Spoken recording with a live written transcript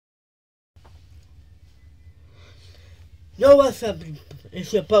Yo, what's up?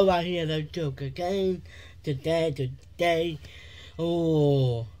 It's your boy right here, the Durk again. Today.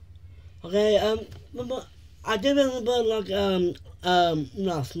 Oh, okay. Remember, I do remember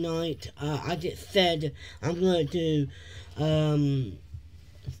last night. I just said I'm gonna do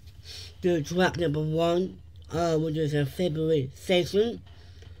track number 1, which is a February session.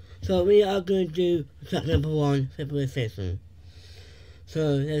 So we are going to do track number 1, February session.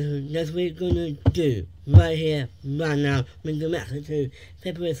 So that's what we're going to do right here, right now. We're going to react to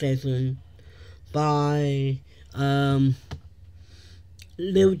February session by Lil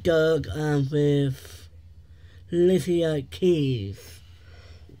Durk with Alicia Keys.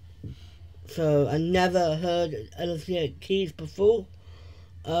 So I never heard Alicia Keys before.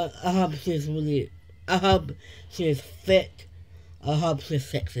 I hope she's fit. I hope she's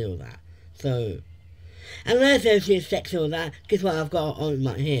sexy with that. So, unless she's sexy with that, guess what I've got on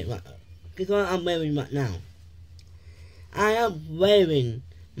right here? Right, guess what I'm wearing right now? I am wearing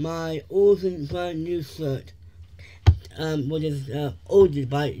my awesome brand new shirt, which is ordered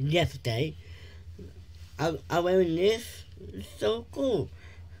by yesterday. I'm wearing this. It's so cool.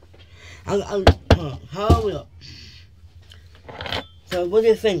 Hold up. So what do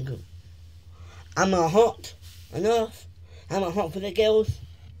you think? Am I hot enough? Am I hot for the girls?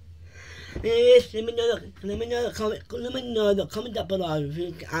 Yes, let me know the comment down below if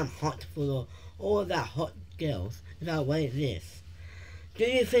you think I'm hot for all that hot girls if I wear this. Do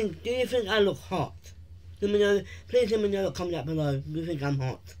you think I look hot? Let me know, please let me know the comment down below if you think I'm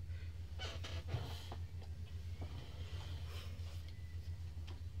hot.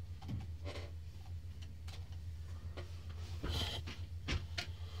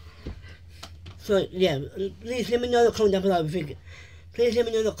 So yeah, please let me know the comment down below if you think. Please let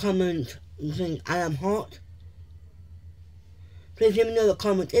me know the comments if you think I am hot. Please let me know the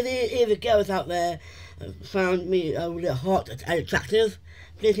comments. If the girls out there found me really hot and attractive,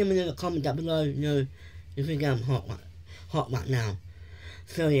 please let me know the comment down below. You know, if you think I'm hot right now.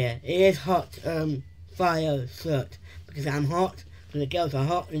 So yeah, it is hot fire shirt because I'm hot. Because the girls are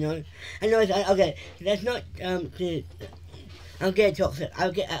hot, you know. Anyways, okay, let's not I'm getting toxic.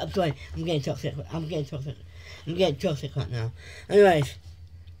 I'm getting toxic right now. Anyways,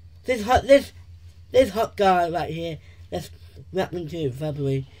 this hot guy right here. Let's wrap into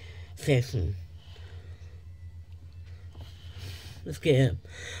February session. Let's get him.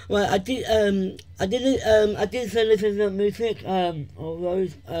 Well, I did say listen to the music. Although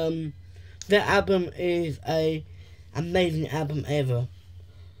that album is a amazing album ever.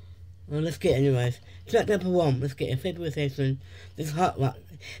 Well, let's get it anyways. Track number 1, let's get it. February session. This hot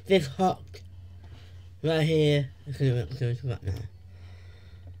right here. Let's do it right now.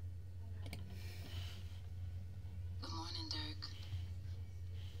 Good morning, Durk.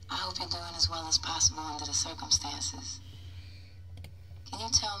 I hope you're doing as well as possible under the circumstances. Can you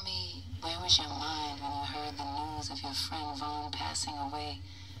tell me where was your mind when you heard the news of your friend Vaughn passing away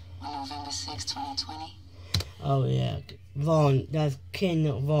on November 6, 2020? Oh yeah, Vaughn. That's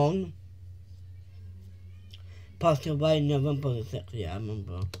Ken Vaughn. Passed away November 6th, yeah, I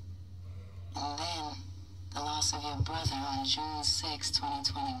remember. And then, the loss of your brother on June 6,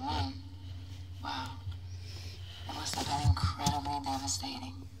 2021. Wow. It must have been incredibly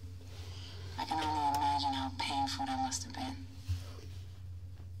devastating. I can only imagine how painful that must have been.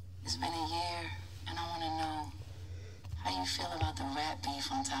 It's been a year, and I want to know how you feel about the rap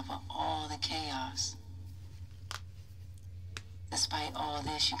beef on top of all the chaos. Despite all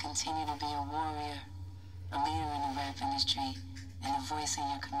this, you continue to be a warrior, a leader in the rap industry, and a voice in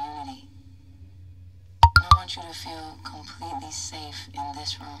your community. And I want you to feel completely safe in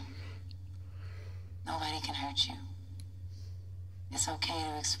this room. Nobody can hurt you. It's okay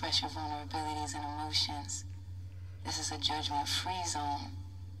to express your vulnerabilities and emotions. This is a judgment-free zone,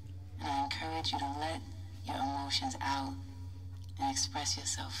 and I encourage you to let your emotions out and express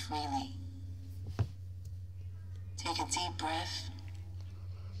yourself freely. Take a deep breath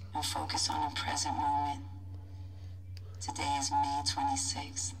and focus on the present moment. Today is May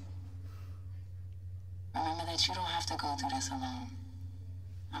 26th. Remember that you don't have to go through this alone.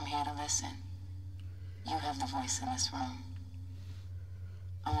 I'm here to listen. You have the voice in this room.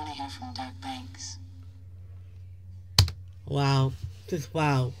 I want to hear from Durk Banks. Wow. Just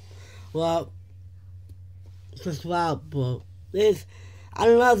wow. Well, just wow, bro. I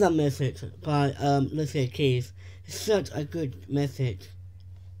love that message by Alicia Keys. It's such a good message.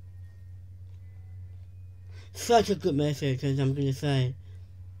 Such a good message, as I'm gonna say.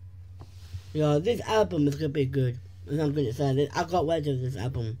 Yo, this album is gonna be good, as I'm gonna say. I got word of this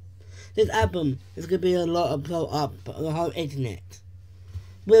album. This album is gonna be a lot of blow up on the whole internet.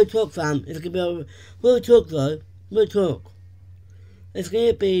 Real talk, fam. It's gonna be real talk though. Real talk. It's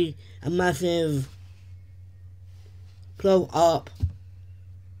gonna be a massive blow up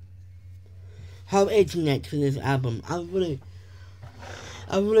whole internet for this album. I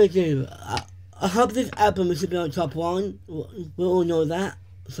really do. I hope this album should be on top 1. We all know that.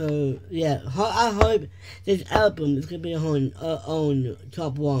 So yeah, I hope this album is gonna be on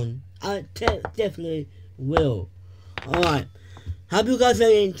top 1. I definitely will. Alright. Hope you guys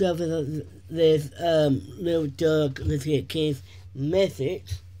really enjoyed this little Durk Alicia Keys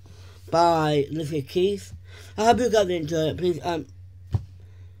message by Alicia Keys. I hope you guys enjoy it. Please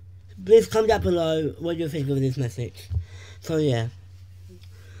comment down below what you think of this message. So yeah.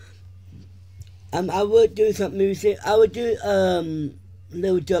 I would do some music. I would do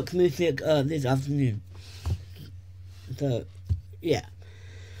little Durk music this afternoon. So yeah.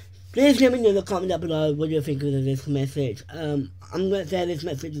 Please let me know in the comment down below what you think of this message. I'm gonna say this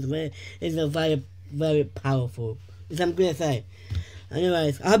message is very, very powerful. That's what I'm gonna say.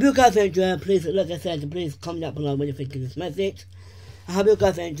 Anyways, I hope you guys enjoy it. Please, like I said, please comment down below what you think of this message. I hope you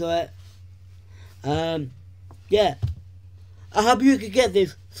guys enjoy it. Yeah. I hope you can get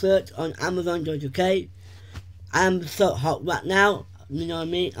this search on Amazon.uk. I'm so hot right now. You know what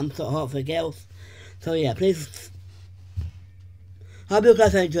I mean? I'm so hot for girls. So yeah, please. Hope you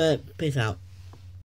guys enjoy it. Peace out.